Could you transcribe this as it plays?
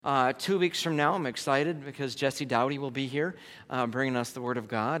2 weeks from now, I'm excited because Jesse Dowdy will be here bringing us the Word of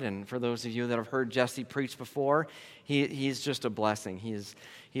God. And for those of you that have heard Jesse preach before, he's just a blessing. He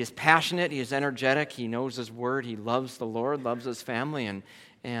is passionate, he is energetic, he knows his Word, he loves the Lord, loves his family,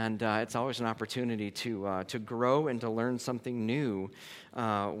 and it's always an opportunity to grow and to learn something new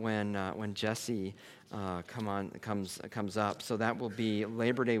when Jesse comes up. So that will be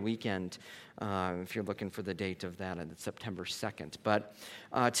Labor Day weekend. If you're looking for the date of that, it's September 2nd. But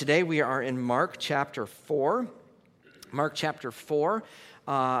today we are in Mark chapter 4. Mark chapter 4.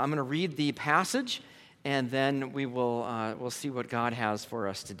 I'm going to read the passage, and then we'll see what God has for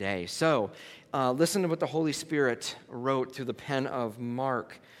us today. So listen to what the Holy Spirit wrote through the pen of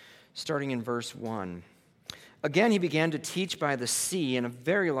Mark, starting in verse 1. Again, he began to teach by the sea, and a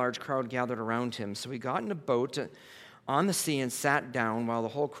very large crowd gathered around him. So he got in a boat on the sea and sat down while the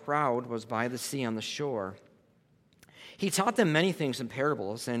whole crowd was by the sea on the shore. He taught them many things in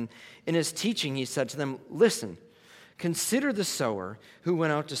parables, and in his teaching he said to them, "Listen, consider the sower who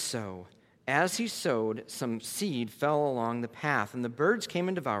went out to sow. As he sowed, some seed fell along the path, and the birds came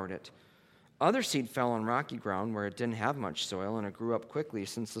and devoured it. Other seed fell on rocky ground where it didn't have much soil, and it grew up quickly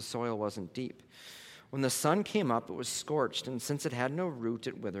since the soil wasn't deep. When the sun came up, it was scorched, and since it had no root,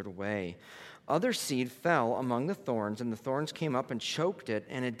 it withered away. Other seed fell among the thorns, and the thorns came up and choked it,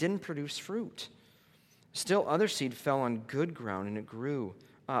 and it didn't produce fruit. Still other seed fell on good ground, and it grew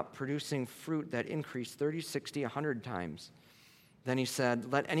up, producing fruit that increased 30, 60, 100 times. Then he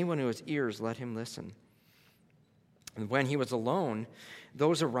said, 'Let anyone who has ears, let him listen.' And when he was alone,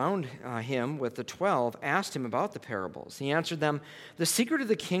 those around him with the 12 asked him about the parables. He answered them, 'The secret of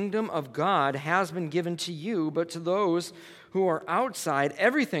the kingdom of God has been given to you, but to those who are outside,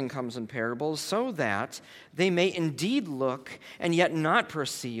 everything comes in parables, so that they may indeed look and yet not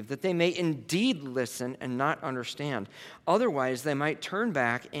perceive, that they may indeed listen and not understand. Otherwise, they might turn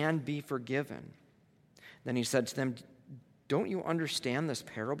back and be forgiven.' Then he said to them, 'Don't you understand this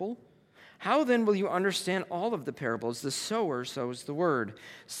parable? How then will you understand all of the parables? The sower sows the word.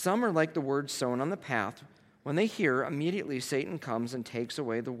 Some are like the word sown on the path. When they hear, immediately Satan comes and takes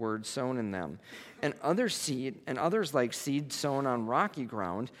away the word sown in them. And others like seed sown on rocky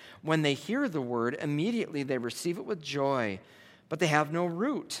ground. When they hear the word, immediately they receive it with joy, but they have no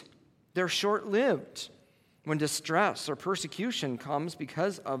root. They're short-lived. When distress or persecution comes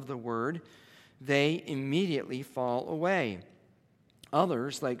because of the word, they immediately fall away.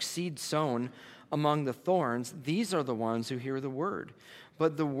 Others, like seed sown among the thorns, these are the ones who hear the word.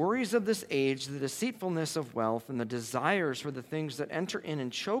 But the worries of this age, the deceitfulness of wealth, and the desires for the things that enter in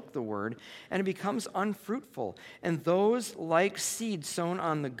and choke the word, and it becomes unfruitful. And those, like seed sown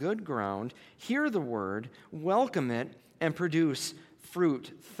on the good ground, hear the word, welcome it, and produce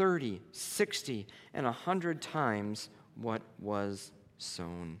fruit 30, 60, and 100 times what was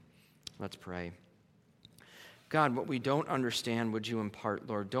sown." Let's pray. God, what we don't understand, would you impart,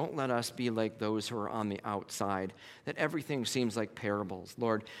 Lord? Don't let us be like those who are on the outside, that everything seems like parables.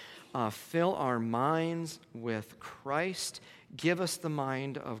 Lord, fill our minds with Christ. Give us the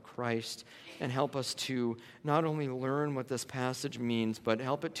mind of Christ, and help us to not only learn what this passage means, but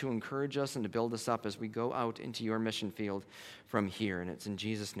help it to encourage us and to build us up as we go out into your mission field from here. And it's in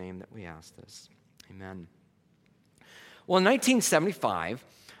Jesus' name that we ask this. Amen. Well, in 1975,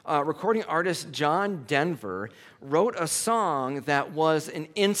 recording artist John Denver wrote a song that was an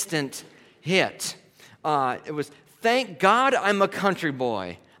instant hit. It was, "Thank God I'm a Country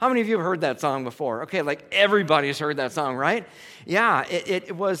Boy." How many of you have heard that song before? Okay, like everybody's heard that song, right? Yeah,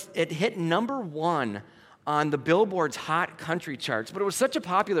 it hit number 1 on the Billboard's Hot Country charts, but it was such a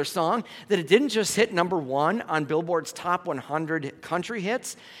popular song that it didn't just hit number 1 on Billboard's Top 100 country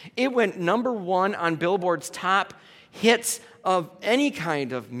hits. It went number 1 on Billboard's top hits of any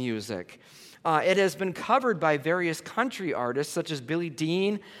kind of music. It has been covered by various country artists such as Billy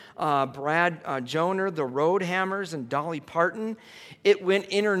Dean, Brad Joner, the Roadhammers, and Dolly Parton. It went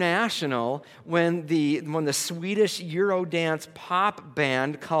international when the Swedish Eurodance pop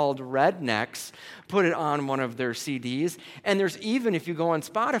band called Rednecks put it on one of their CDs. And there's even, if you go on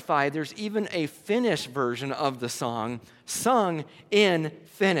Spotify, there's even a Finnish version of the song sung in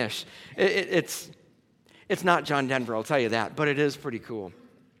Finnish. It's not John Denver, I'll tell you that, but it is pretty cool.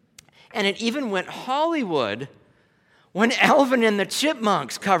 And it even went Hollywood when Alvin and the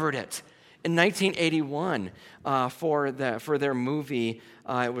Chipmunks covered it in 1981 for their movie.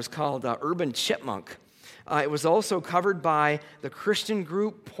 It was called Urban Chipmunk. It was also covered by the Christian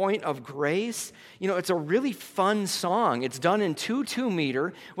group Point of Grace. You know, it's a really fun song. It's done in 2/2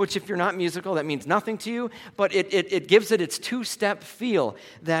 meter, which if you're not musical, that means nothing to you, but it gives it its two-step feel,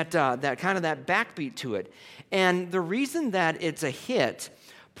 that kind of that backbeat to it. And the reason that it's a hit,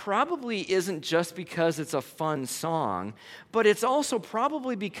 probably isn't just because it's a fun song, but it's also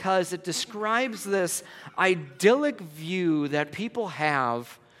probably because it describes this idyllic view that people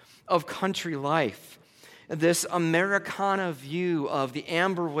have of country life. This Americana view of the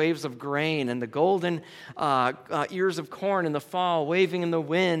amber waves of grain and the golden ears of corn in the fall waving in the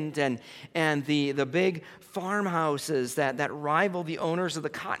wind, and the big farmhouses that rival the owners of the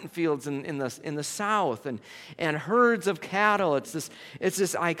cotton fields in the South, and herds of cattle. It's this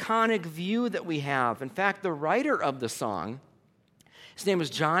iconic view that we have. In fact, the writer of the song, his name was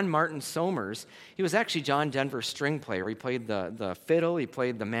John Martin Somers. He was actually John Denver's string player. He played the fiddle, he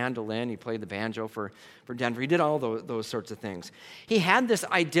played the mandolin, he played the banjo for Denver. He did all those sorts of things. He had this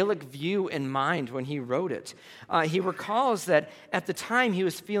idyllic view in mind when he wrote it. He recalls that at the time he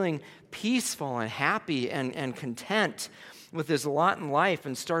was feeling peaceful and happy and content with his lot in life,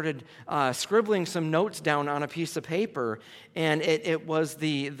 and started scribbling some notes down on a piece of paper. And it was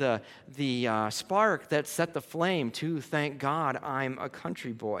the spark that set the flame to "Thank God I'm a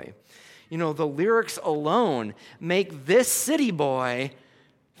country boy." You know, the lyrics alone make this city boy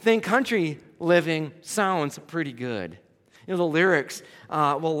think country living sounds pretty good. You know, the lyrics,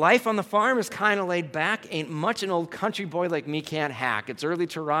 well, life on the farm is kind of laid back. Ain't much an old country boy like me can't hack. It's early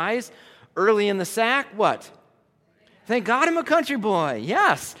to rise, early in the sack. What? Thank God I'm a country boy.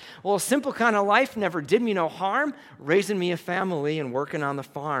 Yes. Well, a simple kind of life never did me no harm, raising me a family and working on the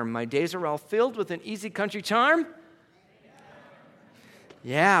farm. My days are all filled with an easy country charm.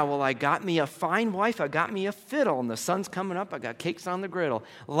 Yeah, well, I got me a fine wife, I got me a fiddle, and the sun's coming up, I got cakes on the griddle.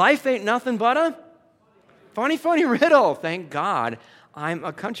 Life ain't nothing but a funny riddle. Thank God I'm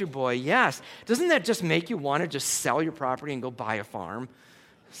a country boy. Yes. Doesn't that just make you want to just sell your property and go buy a farm?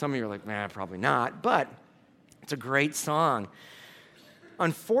 Some of you are like, man, probably not, but it's a great song.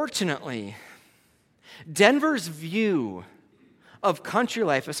 Unfortunately, Denver's view of country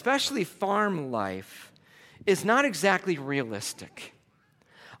life, especially farm life, is not exactly realistic.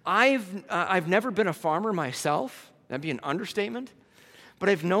 I've never been a farmer myself. That'd be an understatement. But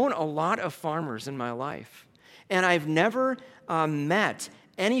I've known a lot of farmers in my life. And I've never met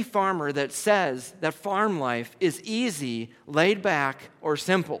any farmer that says that farm life is easy, laid back, or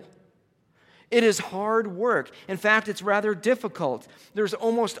simple. It is hard work. In fact, it's rather difficult. There's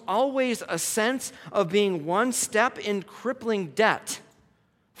almost always a sense of being one step in crippling debt.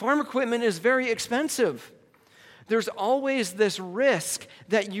 Farm equipment is very expensive. There's always this risk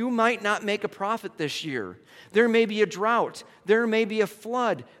that you might not make a profit this year. There may be a drought. There may be a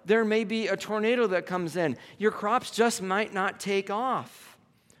flood. There may be a tornado that comes in. Your crops just might not take off.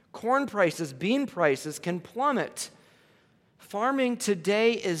 Corn prices, bean prices can plummet. Farming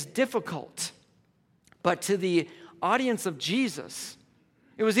today is difficult. But to the audience of Jesus,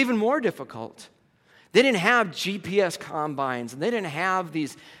 it was even more difficult. They didn't have GPS combines, and they didn't have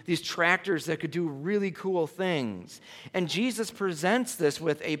these tractors that could do really cool things. And Jesus presents this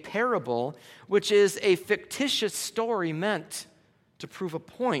with a parable, which is a fictitious story meant to prove a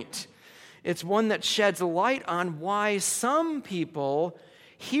point. It's one that sheds a light on why some people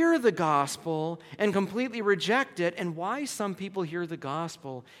hear the gospel and completely reject it, and why some people hear the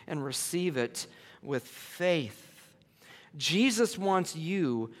gospel and receive it with faith. Jesus wants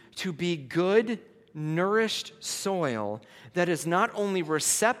you to be good, nourished soil that is not only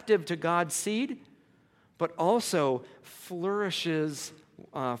receptive to God's seed, but also flourishes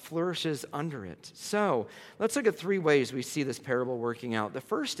under it. So let's look at three ways we see this parable working out. The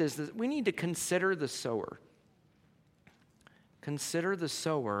first is that we need to consider the sower. Consider the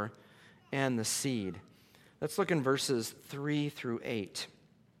sower and the seed. Let's look in verses 3 through 8.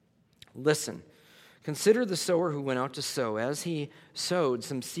 Listen. Consider the sower who went out to sow. As he sowed,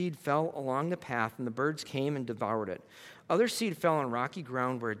 some seed fell along the path, and the birds came and devoured it. Other seed fell on rocky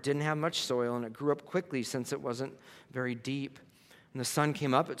ground where it didn't have much soil, and it grew up quickly since it wasn't very deep. When the sun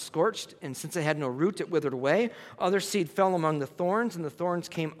came up, it scorched, and since it had no root, it withered away. Other seed fell among the thorns, and the thorns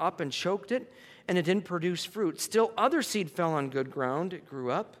came up and choked it, and it didn't produce fruit. Still, other seed fell on good ground. It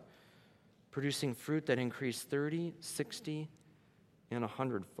grew up, producing fruit that increased 30, 60, and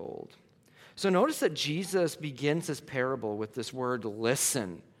 100-fold. So notice that Jesus begins this parable with this word,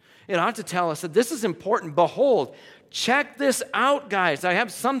 listen. It ought to tell us that this is important. Behold, check this out, guys. I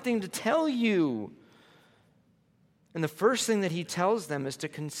have something to tell you. And the first thing that he tells them is to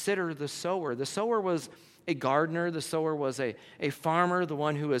consider the sower. The sower was a gardener. The sower was a farmer, the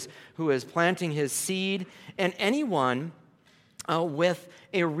one who is planting his seed. And anyone with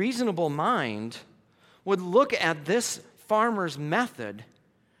a reasonable mind would look at this farmer's method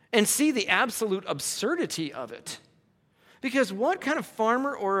and see the absolute absurdity of it. Because what kind of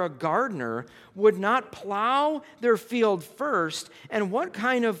farmer or a gardener would not plow their field first? And what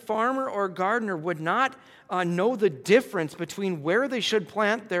kind of farmer or gardener would not know the difference between where they should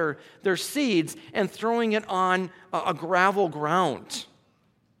plant their seeds and throwing it on a gravel ground?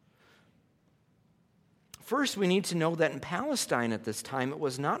 First, we need to know that in Palestine at this time, it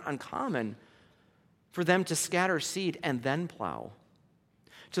was not uncommon for them to scatter seed and then plow.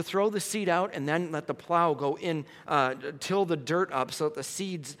 To throw the seed out and then let the plow go in, till the dirt up so that the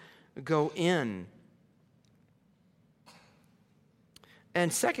seeds go in.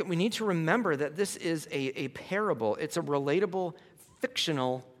 And second, we need to remember that this is a parable. It's a relatable,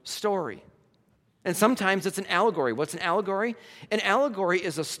 fictional story. And sometimes it's an allegory. What's an allegory? An allegory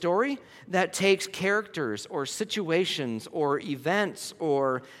is a story that takes characters or situations or events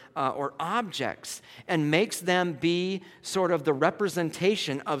or objects and makes them be sort of the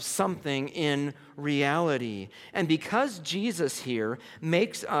representation of something in reality. And because Jesus here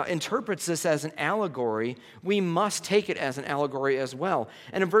interprets this as an allegory, we must take it as an allegory as well.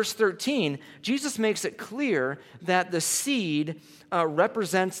 And in verse 13, Jesus makes it clear that the seed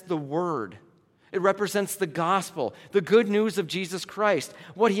represents the word. It represents the gospel, the good news of Jesus Christ,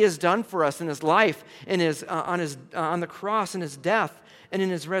 what he has done for us in his life, on the cross, in his death, and in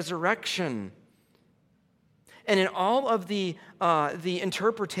his resurrection. And in all of the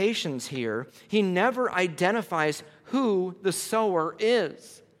interpretations here, he never identifies who the sower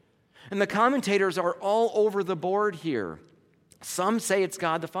is. And the commentators are all over the board here. Some say it's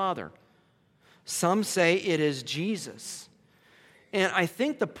God the Father. Some say it is Jesus. And I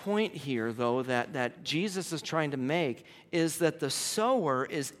think the point here, though, that Jesus is trying to make is that the sower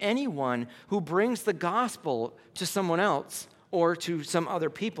is anyone who brings the gospel to someone else or to some other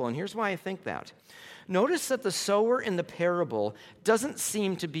people. And here's why I think that. Notice that the sower in the parable doesn't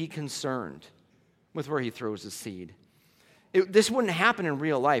seem to be concerned with where he throws his seed. This wouldn't happen in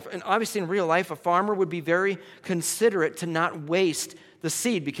real life. And obviously in real life, a farmer would be very considerate to not waste the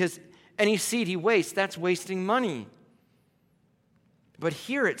seed, because any seed he wastes, that's wasting money. But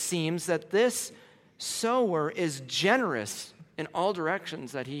here it seems that this sower is generous in all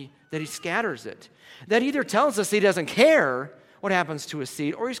directions that he scatters it. That either tells us he doesn't care what happens to his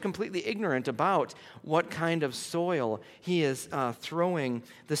seed, or he's completely ignorant about what kind of soil he is throwing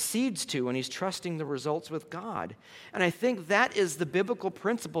the seeds to, and he's trusting the results with God. And I think that is the biblical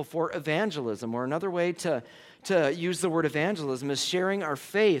principle for evangelism, or another way to use the word evangelism is sharing our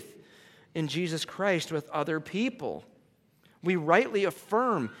faith in Jesus Christ with other people. We rightly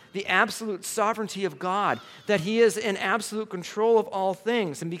affirm the absolute sovereignty of God, that he is in absolute control of all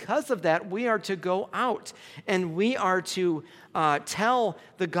things. And because of that, we are to go out and we are to tell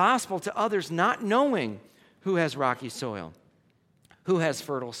the gospel to others, not knowing who has rocky soil, who has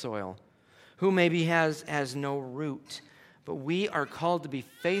fertile soil, who maybe has no root. But we are called to be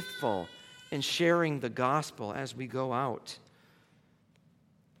faithful in sharing the gospel as we go out.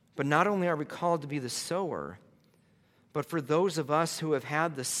 But not only are we called to be the sower, but for those of us who have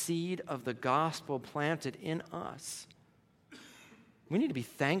had the seed of the gospel planted in us, we need to be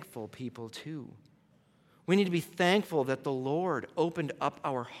thankful people too. We need to be thankful that the Lord opened up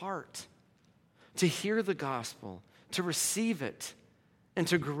our heart to hear the gospel, to receive it, and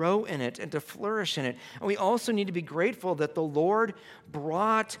to grow in it, and to flourish in it. And we also need to be grateful that the Lord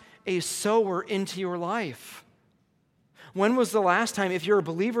brought a sower into your life. When was the last time, if you're a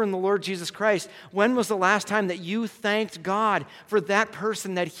believer in the Lord Jesus Christ, when was the last time that you thanked God for that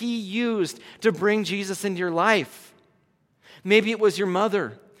person that he used to bring Jesus into your life? Maybe it was your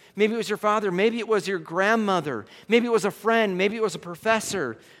mother. Maybe it was your father. Maybe it was your grandmother. Maybe it was a friend. Maybe it was a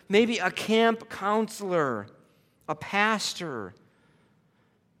professor. Maybe a camp counselor, a pastor.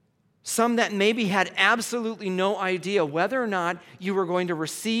 Some that maybe had absolutely no idea whether or not you were going to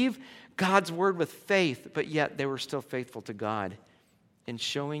receive God's word with faith, but yet they were still faithful to God in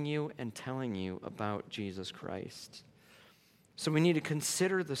showing you and telling you about Jesus Christ. So we need to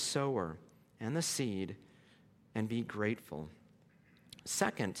consider the sower and the seed and be grateful.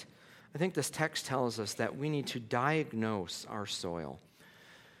 Second, I think this text tells us that we need to diagnose our soil.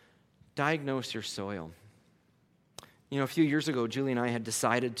 Diagnose your soil. You know, a few years ago, Julie and I had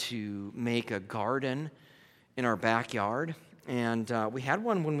decided to make a garden in our backyard. And we had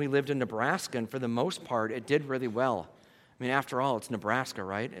one when we lived in Nebraska, and for the most part, it did really well. I mean, after all, it's Nebraska,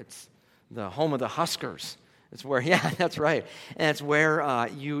 right? It's the home of the Huskers. It's where, yeah, that's right. And it's where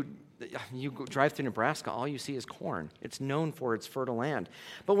you drive through Nebraska, all you see is corn. It's known for its fertile land.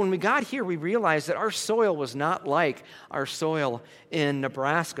 But when we got here, we realized that our soil was not like our soil in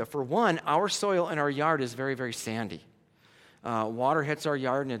Nebraska. For one, our soil in our yard is very, very sandy. Water hits our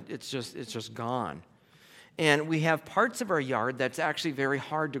yard, and it's just gone. And we have parts of our yard that's actually very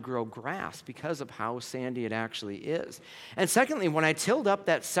hard to grow grass because of how sandy it actually is. And secondly, when I tilled up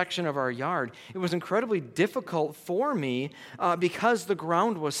that section of our yard, it was incredibly difficult for me because the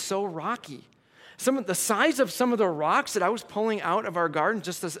ground was so rocky. The size of some of the rocks that I was pulling out of our garden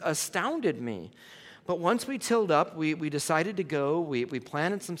just astounded me. But once we tilled up, we decided to go. We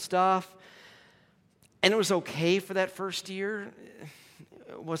planted some stuff. And it was okay for that first year.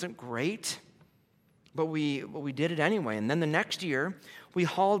 It wasn't great. But we did it anyway. And then the next year, we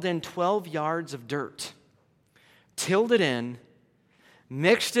hauled in 12 yards of dirt, tilled it in,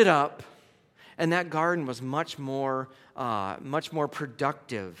 mixed it up, and that garden was much more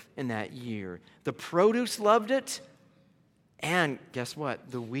productive in that year. The produce loved it, and guess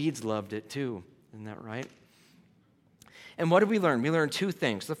what? The weeds loved it too. Isn't that right? And what did we learn? We learned two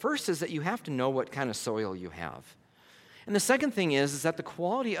things. The first is that you have to know what kind of soil you have. And the second thing is that the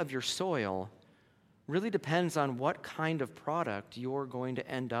quality of your soil really depends on what kind of product you're going to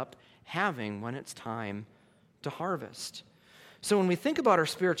end up having when it's time to harvest. So when we think about our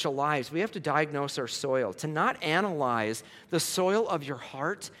spiritual lives, we have to diagnose our soil. To not analyze the soil of your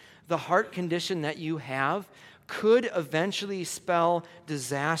heart, the heart condition that you have, could eventually spell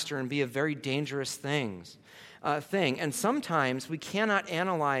disaster and be a very dangerous thing. And sometimes we cannot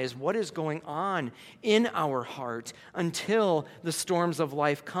analyze what is going on in our heart until the storms of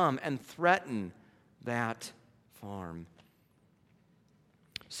life come and threaten that farm.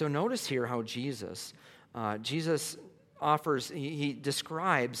 So notice here how Jesus offers, he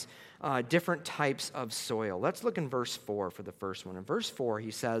describes different types of soil. Let's look in verse 4 for the first one. In verse 4,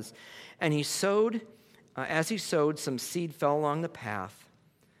 he says, "And he sowed, as he sowed, some seed fell along the path,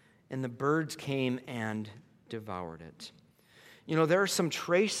 and the birds came and devoured it." You know, there are some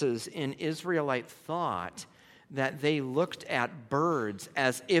traces in Israelite thought that they looked at birds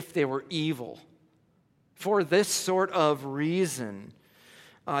as if they were evil. For this sort of reason,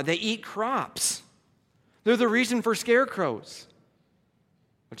 they eat crops. They're the reason for scarecrows,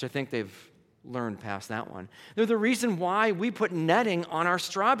 which I think they've learned past that one. They're the reason why we put netting on our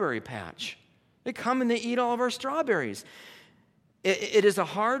strawberry patch. They come and they eat all of our strawberries. It is a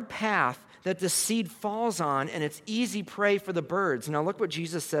hard path that the seed falls on, and it's easy prey for the birds. Now look what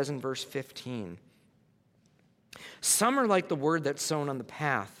Jesus says in verse 15. "Some are like the word that's sown on the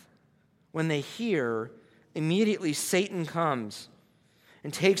path. When they hear, immediately Satan comes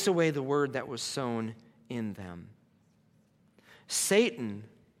and takes away the word that was sown in them." Satan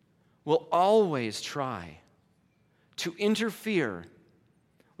will always try to interfere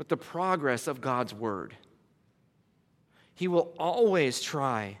with the progress of God's word. He will always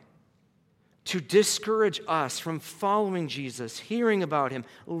try to discourage us from following Jesus, hearing about him,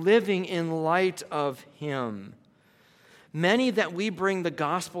 living in light of him. Many that we bring the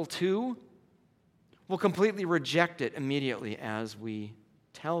gospel to will completely reject it immediately as we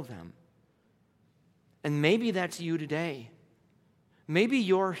tell them. And maybe that's you today. Maybe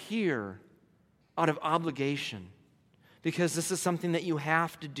you're here out of obligation because this is something that you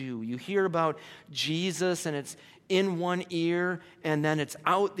have to do. You hear about Jesus and it's in one ear and then it's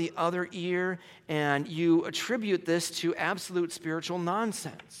out the other ear, and you attribute this to absolute spiritual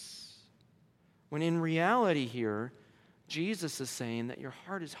nonsense. When in reality here, Jesus is saying that your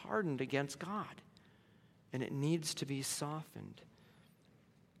heart is hardened against God and it needs to be softened.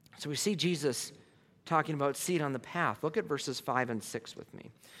 So we see Jesus talking about seed on the path. Look at verses 5 and 6 with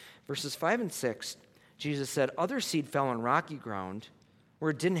me. Verses 5 and 6, Jesus said, "Other seed fell on rocky ground where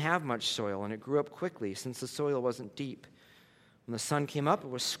it didn't have much soil, and it grew up quickly since the soil wasn't deep. When the sun came up, it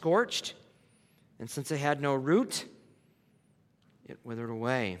was scorched, and since it had no root, it withered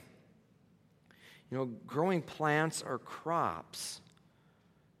away." You know, growing plants or crops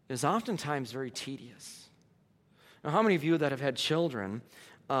is oftentimes very tedious. Now, how many of you that have had children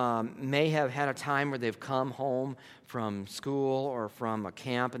may have had a time where they've come home from school or from a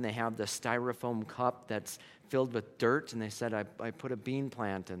camp and they have the styrofoam cup that's filled with dirt, and they said, I put a bean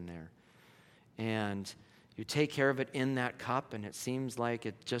plant in there. And you take care of it in that cup, and it seems like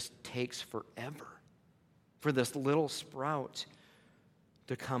it just takes forever for this little sprout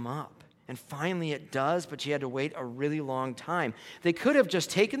to come up. And finally it does, but you had to wait a really long time. They could have just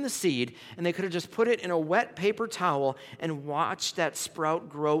taken the seed and they could have just put it in a wet paper towel and watched that sprout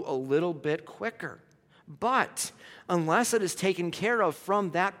grow a little bit quicker. But unless it is taken care of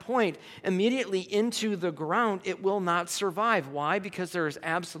from that point immediately into the ground, it will not survive. Why? Because there is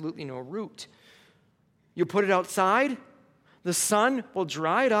absolutely no root. You put it outside, the sun will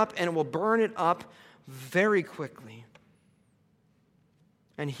dry it up and it will burn it up very quickly.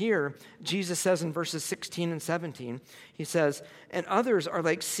 And here, Jesus says in verses 16 and 17, he says, "And others are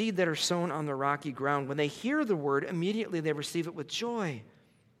like seed that are sown on the rocky ground. When they hear the word, immediately they receive it with joy.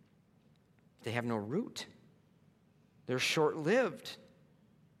 They have no root. They're short-lived.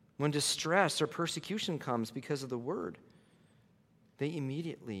 When distress or persecution comes because of the word, they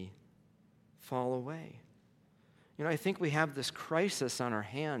immediately fall away." I think we have this crisis on our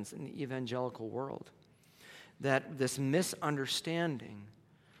hands in the evangelical world, that this misunderstanding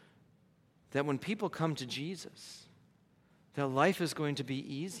that when people come to Jesus, that life is going to be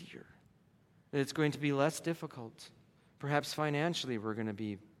easier, that it's going to be less difficult. Perhaps financially we're going to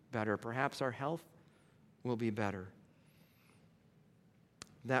be better. Perhaps our health will be better.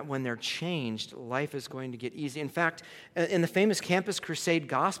 That when they're changed, life is going to get easy. In fact, in the famous Campus Crusade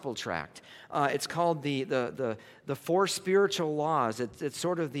Gospel Tract, it's called the Four Spiritual Laws. It's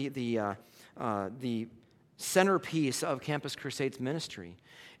sort of the centerpiece of Campus Crusade's ministry.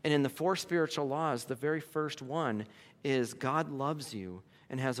 And in the Four Spiritual Laws, the very first one is God loves you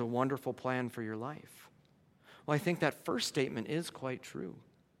and has a wonderful plan for your life. Well, I think that first statement is quite true.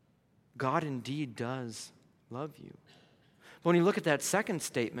 God indeed does love you. But when you look at that second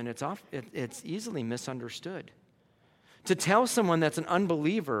statement, it's easily misunderstood. To tell someone that's an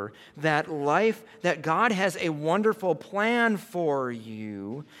unbeliever that God has a wonderful plan for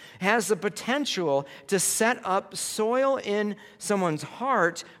you, has the potential to set up soil in someone's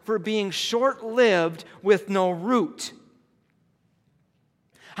heart for being short-lived with no root.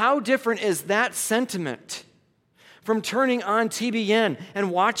 How different is that sentiment from turning on TBN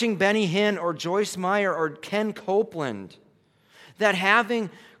and watching Benny Hinn or Joyce Meyer or Ken Copeland?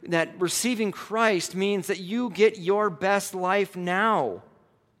 That receiving Christ means that you get your best life now.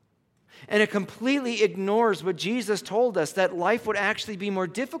 And it completely ignores what Jesus told us, that life would actually be more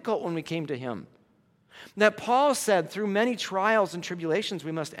difficult when we came to him. That Paul said, through many trials and tribulations,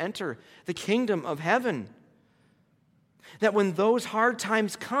 we must enter the kingdom of heaven. That when those hard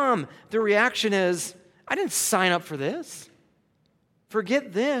times come, the reaction is, I didn't sign up for this.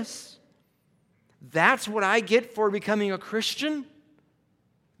 Forget this. That's what I get for becoming a Christian?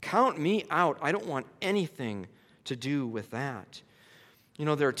 Count me out. I don't want anything to do with that.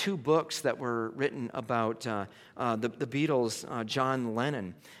 There are two books that were written about the Beatles, John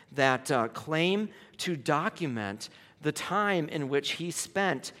Lennon, that claim to document the time in which he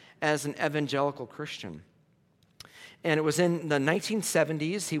spent as an evangelical Christian. And it was in the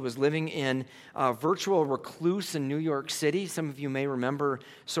 1970s. He was living in virtual recluse in New York City. Some of you may remember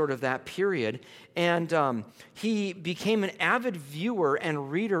sort of that period. And he became an avid viewer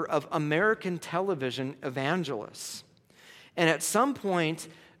and reader of American television evangelists. And at some point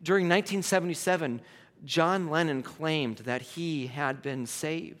during 1977, John Lennon claimed that he had been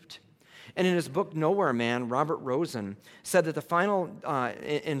saved. And in his book, Nowhere Man, Robert Rosen said that the final,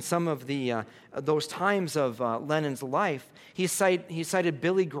 in some of those times of Lennon's life, he cited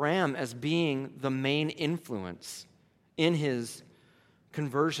Billy Graham as being the main influence in his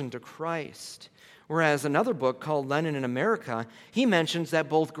conversion to Christ. Whereas another book called Lennon in America, he mentions that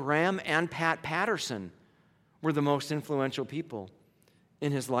both Graham and Pat Patterson were the most influential people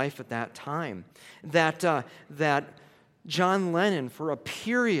in his life at that time. That John Lennon, for a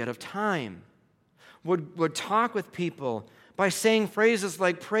period of time, would talk with people by saying phrases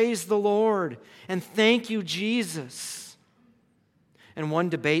like, "Praise the Lord," and "Thank you, Jesus." And one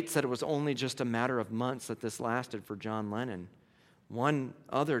debate said it was only just a matter of months that this lasted for John Lennon. One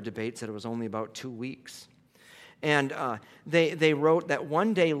other debate said it was only about 2 weeks. And they wrote that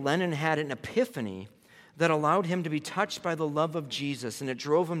one day Lennon had an epiphany that allowed him to be touched by the love of Jesus, and it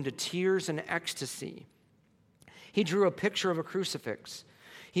drove him to tears and ecstasy. He drew a picture of a crucifix.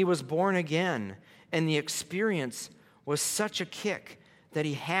 He was born again, and the experience was such a kick that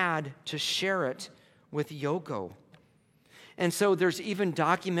he had to share it with Yoko. And so there's even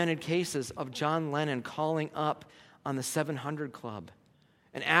documented cases of John Lennon calling up on the 700 Club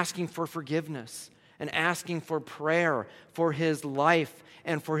and asking for forgiveness and asking for prayer for his life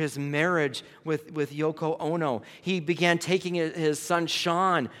and for his marriage with Yoko Ono. He began taking his son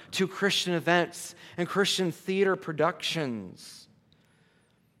Sean to Christian events and Christian theater productions.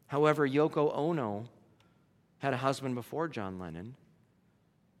 However, Yoko Ono had a husband before John Lennon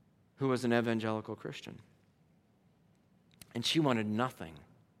who was an evangelical Christian. And she wanted nothing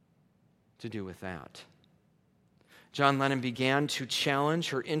to do with that. John Lennon began to challenge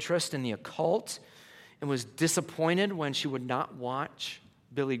her interest in the occult and was disappointed when she would not watch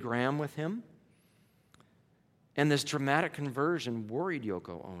Billy Graham with him. And this dramatic conversion worried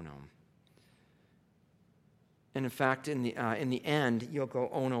Yoko Ono. And in fact, in the end, Yoko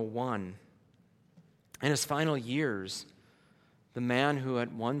Ono won. In his final years, The man who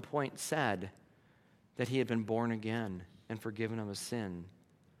at one point said that he had been born again and forgiven of his sin,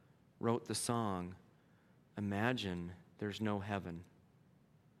 wrote the song, "Imagine There's No Heaven."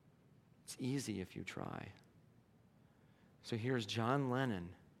 It's easy if you try. So here's John Lennon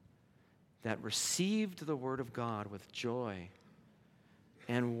that received the Word of God with joy.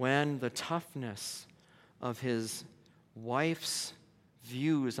 And when the toughness of his wife's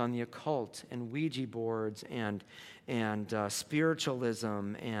views on the occult and Ouija boards and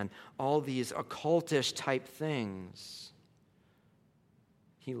spiritualism and all these occultish type things,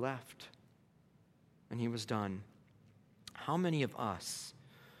 he left and he was done. How many of us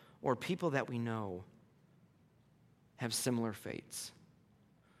or people that we know have similar fates?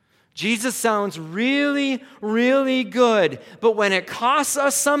 Jesus sounds really, really good, but when it costs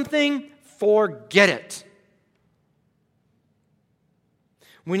us something, forget it.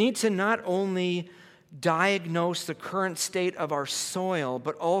 We need to not only diagnose the current state of our soil,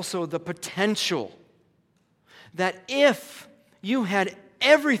 but also the potential that if you had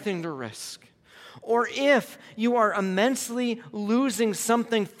everything to risk, or if you are immensely losing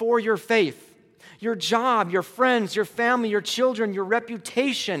something for your faith, your job, your friends, your family, your children, your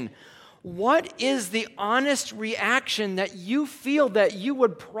reputation, what is the honest reaction that you feel that you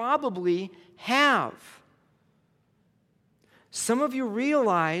would probably have? Some of you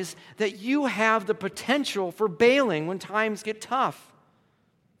realize that you have the potential for bailing when times get tough.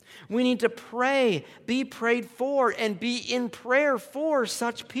 We need to pray, be prayed for, and be in prayer for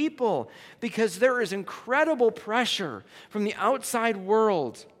such people because there is incredible pressure from the outside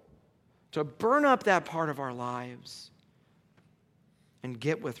world to burn up that part of our lives and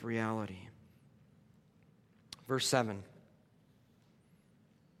get with reality. Verse 7.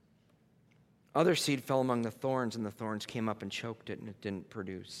 Other seed fell among the thorns, and the thorns came up and choked it, and it didn't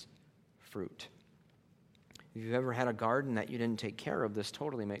produce fruit. If you've ever had a garden that you didn't take care of, this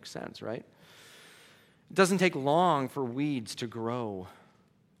totally makes sense, right? It doesn't take long for weeds to grow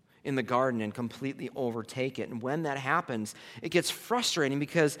in the garden and completely overtake it. And when that happens, it gets frustrating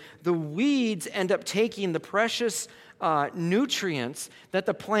because the weeds end up taking the precious nutrients that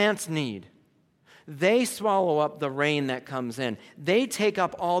the plants need. They swallow up the rain that comes in. They take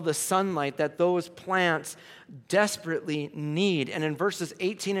up all the sunlight that those plants desperately need. And in verses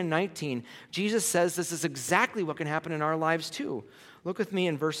 18 and 19, Jesus says this is exactly what can happen in our lives too. Look with me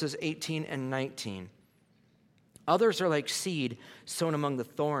in verses 18 and 19. Others are like seed sown among the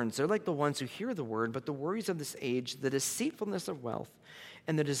thorns. They're like the ones who hear the word, but the worries of this age, the deceitfulness of wealth,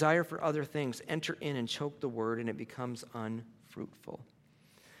 and the desire for other things enter in and choke the word, and it becomes unfruitful.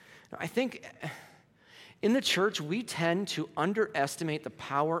 Now, I think in the church, we tend to underestimate the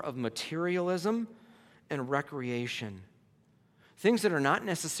power of materialism and recreation. Things that are not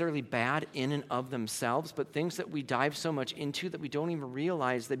necessarily bad in and of themselves, but things that we dive so much into that we don't even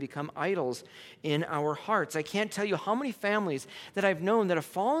realize they become idols in our hearts. I can't tell you how many families that I've known that have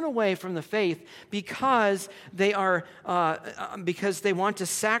fallen away from the faith because they want to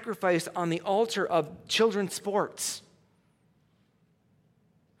sacrifice on the altar of children's sports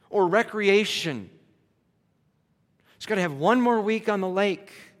or recreation. Just got to have one more week on the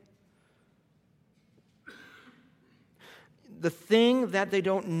lake. The thing that they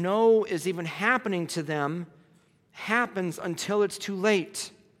don't know is even happening to them happens until it's too late.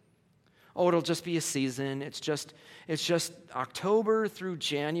 Oh, it'll just be a season. It's just October through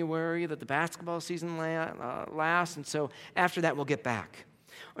January that the basketball season lasts, and so after that we'll get back.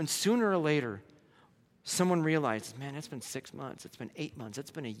 And sooner or later, someone realizes, man, it's been 6 months, it's been 8 months,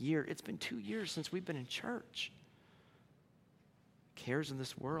 it's been a year, it's been 2 years since we've been in church. Cares of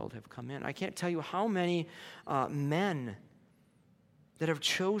this world have come in. I can't tell you how many men that have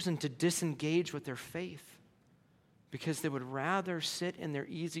chosen to disengage with their faith because they would rather sit in their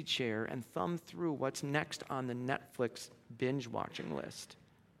easy chair and thumb through what's next on the Netflix binge-watching list.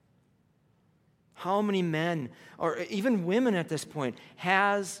 How many men, or even women at this point,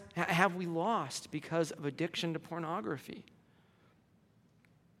 have we lost because of addiction to pornography?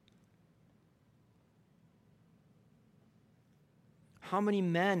 How many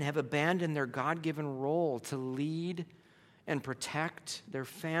men have abandoned their God-given role to lead and protect their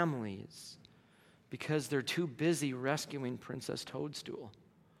families because they're too busy rescuing Princess Toadstool?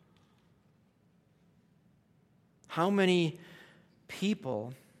 How many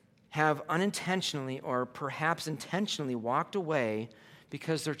people have unintentionally or perhaps intentionally walked away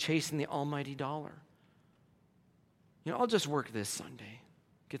because they're chasing the almighty dollar? You know, I'll just work this Sunday,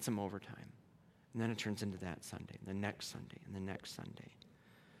 get some overtime. And then it turns into that Sunday, the next Sunday, and the next Sunday.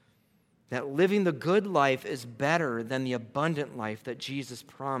 That living the good life is better than the abundant life that Jesus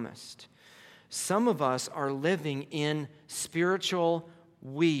promised. some of us are living in spiritual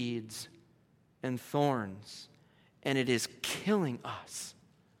weeds and thorns, and it is killing us.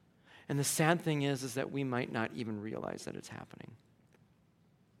 And the sad thing is that we might not even realize that it's happening.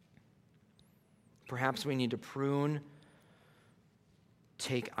 Perhaps we need to prune,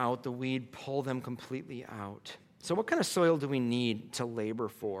 take out the weed, pull them completely out. So what kind of soil do we need to labor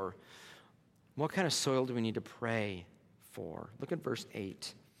for? What kind of soil do we need to pray for? Look at verse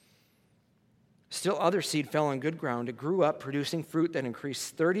 8. Still other seed fell on good ground. It grew up, producing fruit that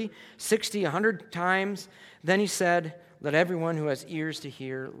increased 30, 60, 100 times. Then he said, let everyone who has ears to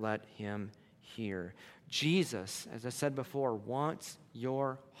hear, let him hear. Jesus, as I said before, wants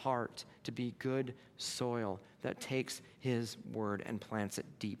your heart to be good soil that takes his word and plants it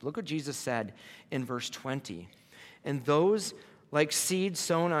deep. Look what Jesus said in verse 20. And those like seed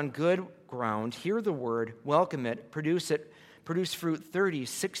sown on good ground hear the word, welcome it, produce fruit 30,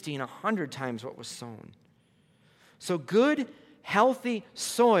 60, and 100 times what was sown. So good, healthy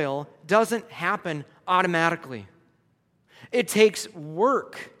soil doesn't happen automatically. It takes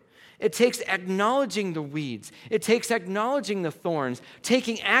work. It takes acknowledging the weeds. It takes acknowledging the thorns,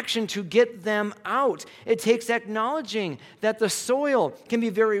 taking action to get them out. It takes acknowledging that the soil can be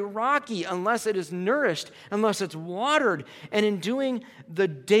very rocky unless it is nourished, unless it's watered. And in doing the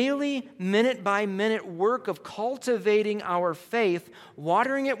daily, minute-by-minute work of cultivating our faith,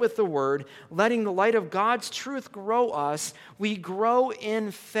 watering it with the word, letting the light of God's truth grow us, we grow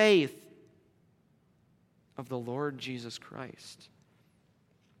in faith of the Lord Jesus Christ.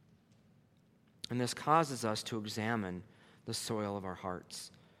 And this causes us to examine the soil of our hearts.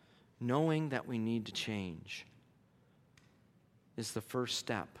 Knowing that we need to change is the first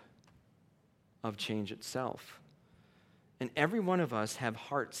step of change itself. And every one of us have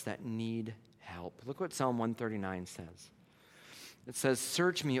hearts that need help. Look what Psalm 139 says. It says,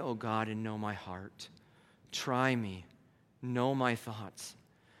 search me, O God, and know my heart. Try me, know my thoughts,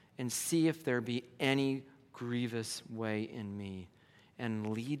 and see if there be any grievous way in me, and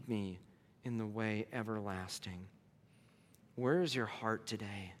lead me in the way everlasting. Where is your heart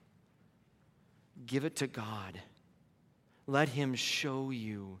today? Give it to God. Let him show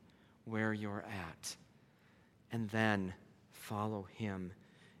you where you're at. And then follow him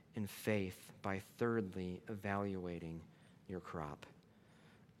in faith by thirdly evaluating your crop.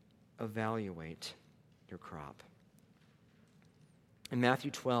 Evaluate your crop. In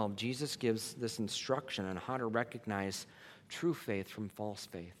Matthew 12, Jesus gives this instruction on how to recognize true faith from false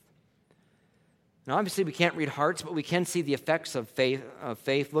faith. Now, obviously, we can't read hearts, but we can see the effects of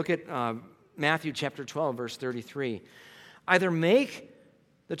faith. Look at Matthew chapter 12, verse 33. Either make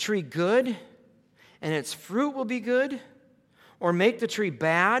the tree good, and its fruit will be good, or make the tree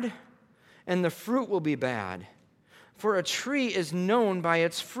bad, and the fruit will be bad. For a tree is known by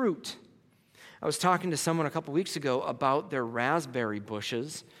its fruit. I was talking to someone a couple weeks ago about their raspberry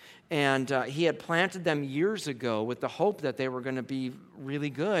bushes, and he had planted them years ago with the hope that they were going to be really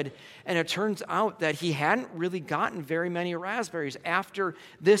good. And it turns out that he hadn't really gotten very many raspberries after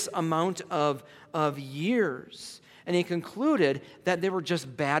this amount of years. And he concluded that they were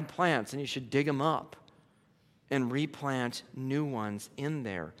just bad plants, and he should dig them up and replant new ones in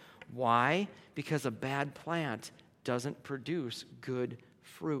there. Why? Because a bad plant doesn't produce good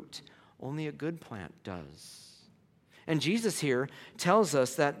fruit. Only a good plant does. And Jesus here tells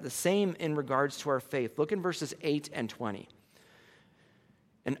us that the same in regards to our faith. Look in verses 8 and 20.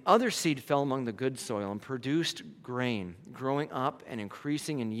 And other seed fell among the good soil and produced grain, growing up and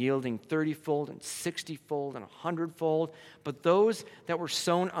increasing and yielding 30-fold and 60-fold and 100-fold. But those that were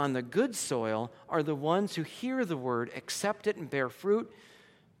sown on the good soil are the ones who hear the word, accept it, and bear fruit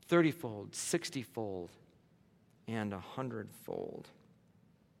 30-fold, 60-fold, and 100-fold.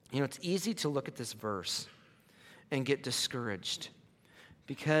 You know, it's easy to look at this verse and get discouraged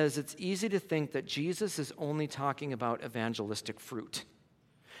because it's easy to think that Jesus is only talking about evangelistic fruit.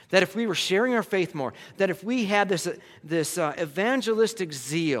 That if we were sharing our faith more, that if we had this evangelistic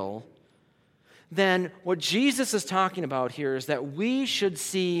zeal, then what Jesus is talking about here is that we should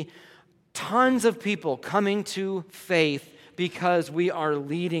see tons of people coming to faith because we are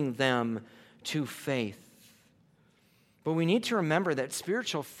leading them to faith. But we need to remember that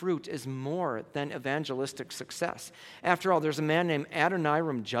spiritual fruit is more than evangelistic success. After all, there's a man named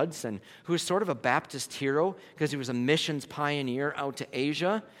Adoniram Judson who is sort of a Baptist hero because he was a missions pioneer out to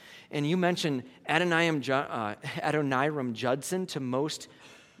Asia. And you mention Adoniram Judson to most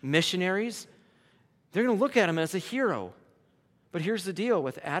missionaries, they're going to look at him as a hero. But here's the deal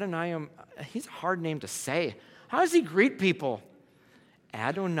with Adoniram, he's a hard name to say. How does he greet people?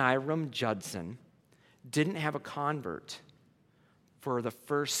 Adoniram Judson didn't have a convert for the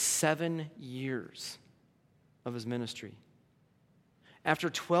first 7 years of his ministry. After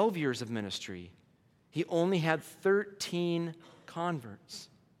 12 years of ministry, he only had 13 converts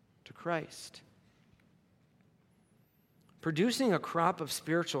to Christ. Producing a crop of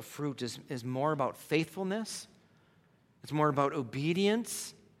spiritual fruit is more about faithfulness. It's more about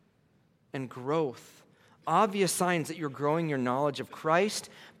obedience and growth. Obvious signs that you're growing your knowledge of Christ,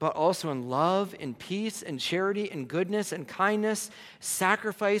 but also in love and peace and charity and goodness and kindness,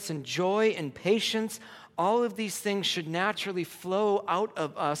 sacrifice and joy and patience. All of these things should naturally flow out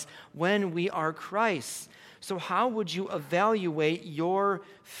of us when we are Christ. So how would you evaluate your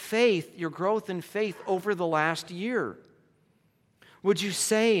faith, your growth in faith over the last year? Would you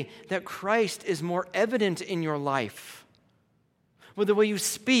say that Christ is more evident in your life? With the way you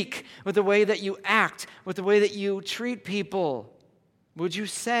speak, with the way that you act, with the way that you treat people? Would you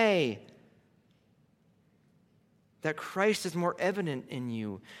say that Christ is more evident in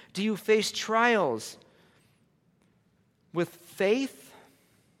you? Do you face trials with faith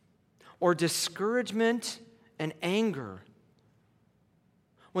or discouragement and anger?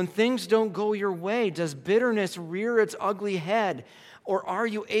 When things don't go your way, does bitterness rear its ugly head? Or are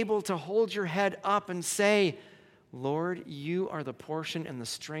you able to hold your head up and say, Lord, you are the portion and the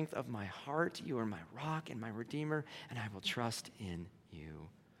strength of my heart. You are my rock and my redeemer, and I will trust in you.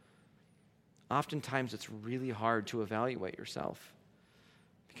 Oftentimes, it's really hard to evaluate yourself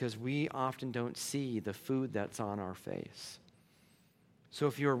because we often don't see the food that's on our face. So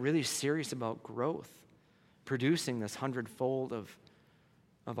if you're really serious about growth, producing this 100-fold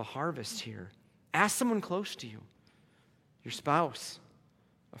of a harvest here, ask someone close to you, your spouse,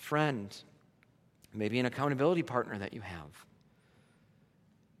 a friend, maybe an accountability partner that you have.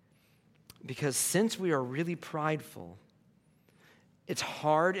 Because since we are really prideful, it's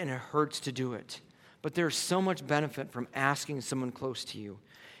hard and it hurts to do it. But there's so much benefit from asking someone close to you,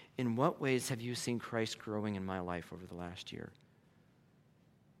 in what ways have you seen Christ growing in my life over the last year?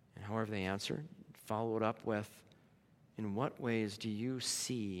 And however they answer, follow it up with, in what ways do you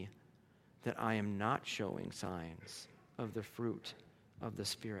see that I am not showing signs of the fruit of the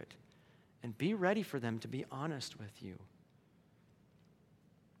Spirit? And be ready for them to be honest with you.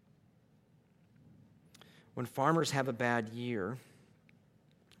 When farmers have a bad year,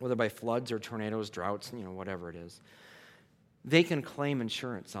 whether by floods or tornadoes, droughts, whatever it is, they can claim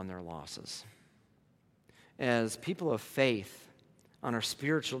insurance on their losses. As people of faith on our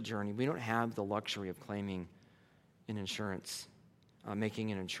spiritual journey, we don't have the luxury of claiming an insurance,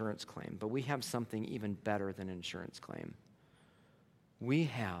 making an insurance claim, but we have something even better than an insurance claim. We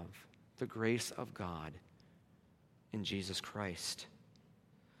have the grace of God in Jesus Christ.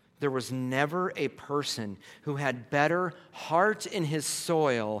 There was never a person who had better heart in his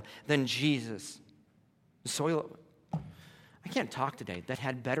soil than Jesus. I can't talk today. That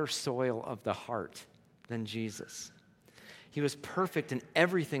had better soil of the heart than Jesus. He was perfect in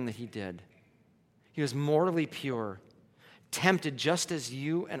everything that he did. He was morally pure, tempted just as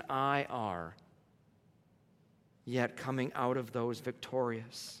you and I are, yet coming out of those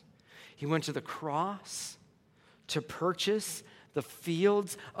victorious. He went to the cross to purchase the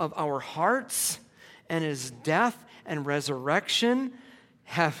fields of our hearts, and his death and resurrection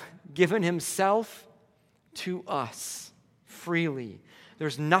have given himself to us freely.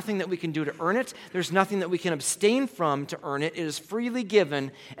 There's nothing that we can do to earn it. There's nothing that we can abstain from to earn it. It is freely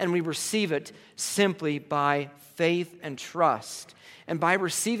given, and we receive it simply by faith and trust. And by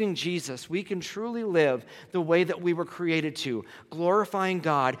receiving Jesus, we can truly live the way that we were created to, glorifying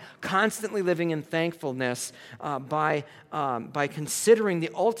God, constantly living in thankfulness by considering the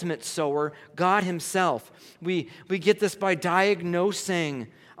ultimate sower, God himself. We get this by diagnosing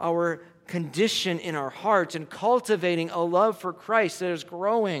our condition in our hearts and cultivating a love for Christ that is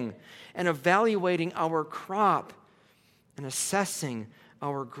growing, and evaluating our crop and assessing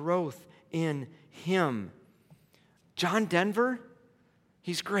our growth in him. John Denver,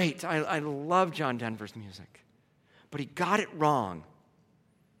 he's great. I love John Denver's music. But he got it wrong.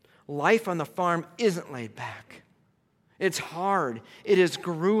 Life on the farm isn't laid back. It's hard. It is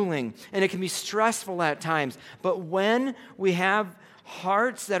grueling. And it can be stressful at times. But when we have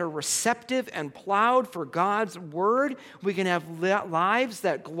hearts that are receptive and plowed for God's word, we can have lives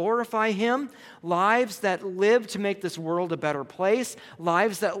that glorify him, lives that live to make this world a better place,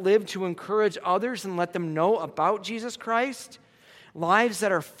 lives that live to encourage others and let them know about Jesus Christ, lives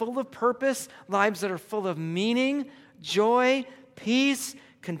that are full of purpose, lives that are full of meaning, joy, peace,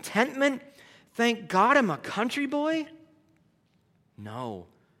 contentment. Thank God I'm a country boy? No.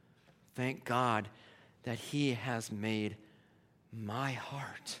 Thank God that he has made my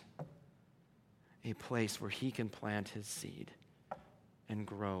heart a place where he can plant his seed and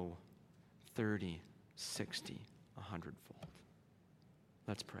grow 30, 60, 100-fold.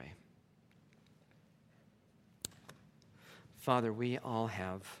 Let's pray. Father, we all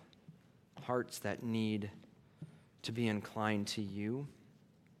have hearts that need to be inclined to you.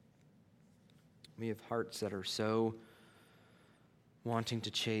 We have hearts that are so wanting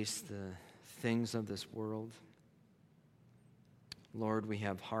to chase the things of this world. Lord, we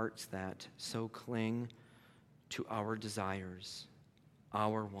have hearts that so cling to our desires,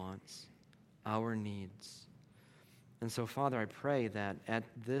 our wants, our needs. And so, Father, I pray that at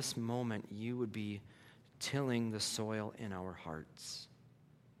this moment you would be tilling the soil in our hearts,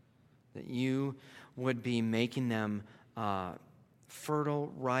 that you would be making them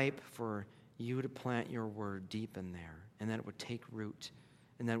fertile, ripe for you to plant your word deep in there, and that it would take root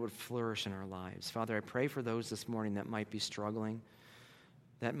and that it would flourish in our lives. Father, I pray for those this morning that might be struggling,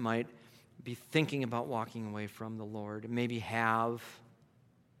 that might be thinking about walking away from the Lord, maybe have.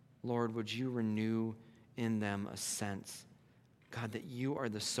 Lord, would you renew in them a sense, God, that you are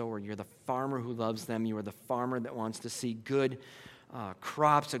the sower. You're the farmer who loves them. You are the farmer that wants to see good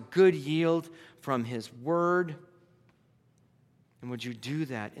crops, a good yield from his word. And would you do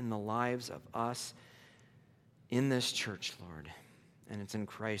that in the lives of us in this church, Lord? And it's in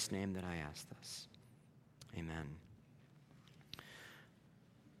Christ's name that I ask this. Amen.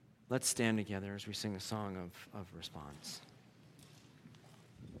 Let's stand together as we sing a song of response.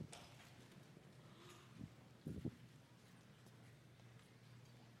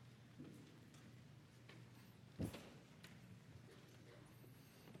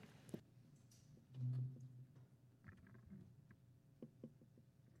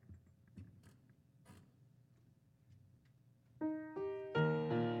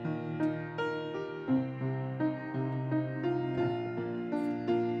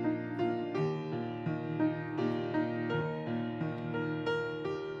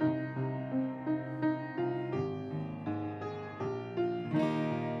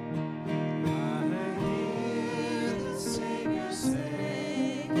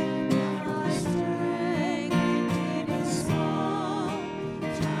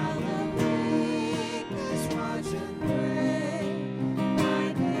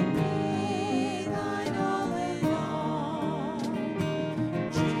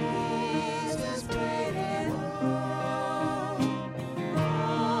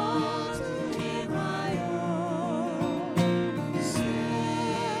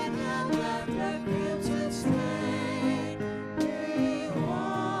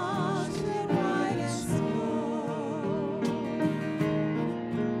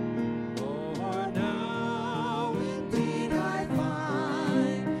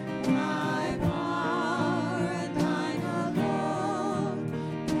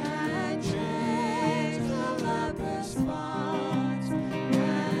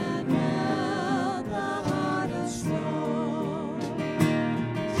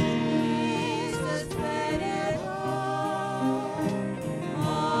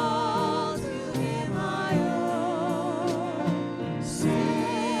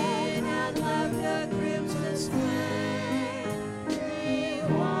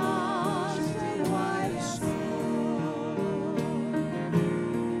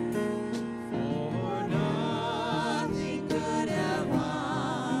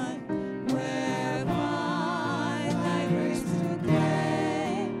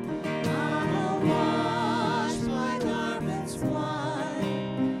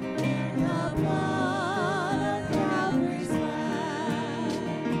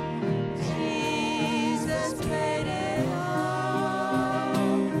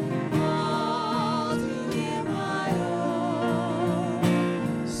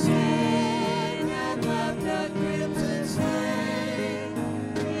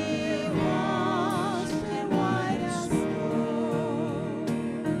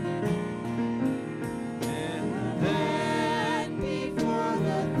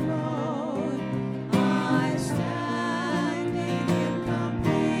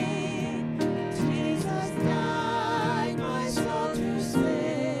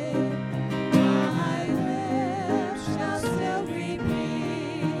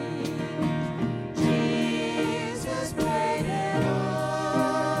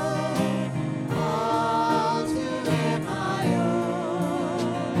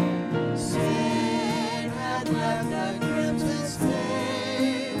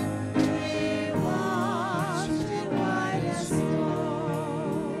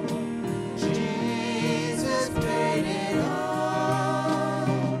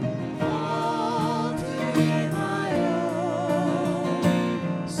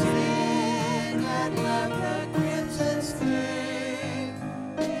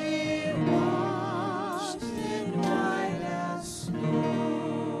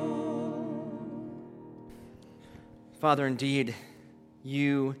 Father, indeed,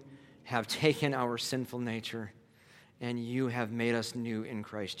 you have taken our sinful nature and you have made us new in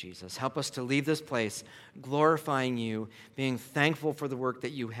Christ Jesus. Help us to leave this place glorifying you, being thankful for the work that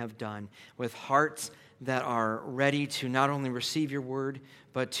you have done, with hearts that are ready to not only receive your word,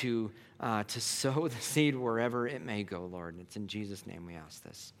 but to sow the seed wherever it may go, Lord. It's in Jesus' name we ask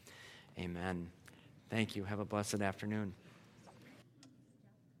this. Amen. Thank you. Have a blessed afternoon.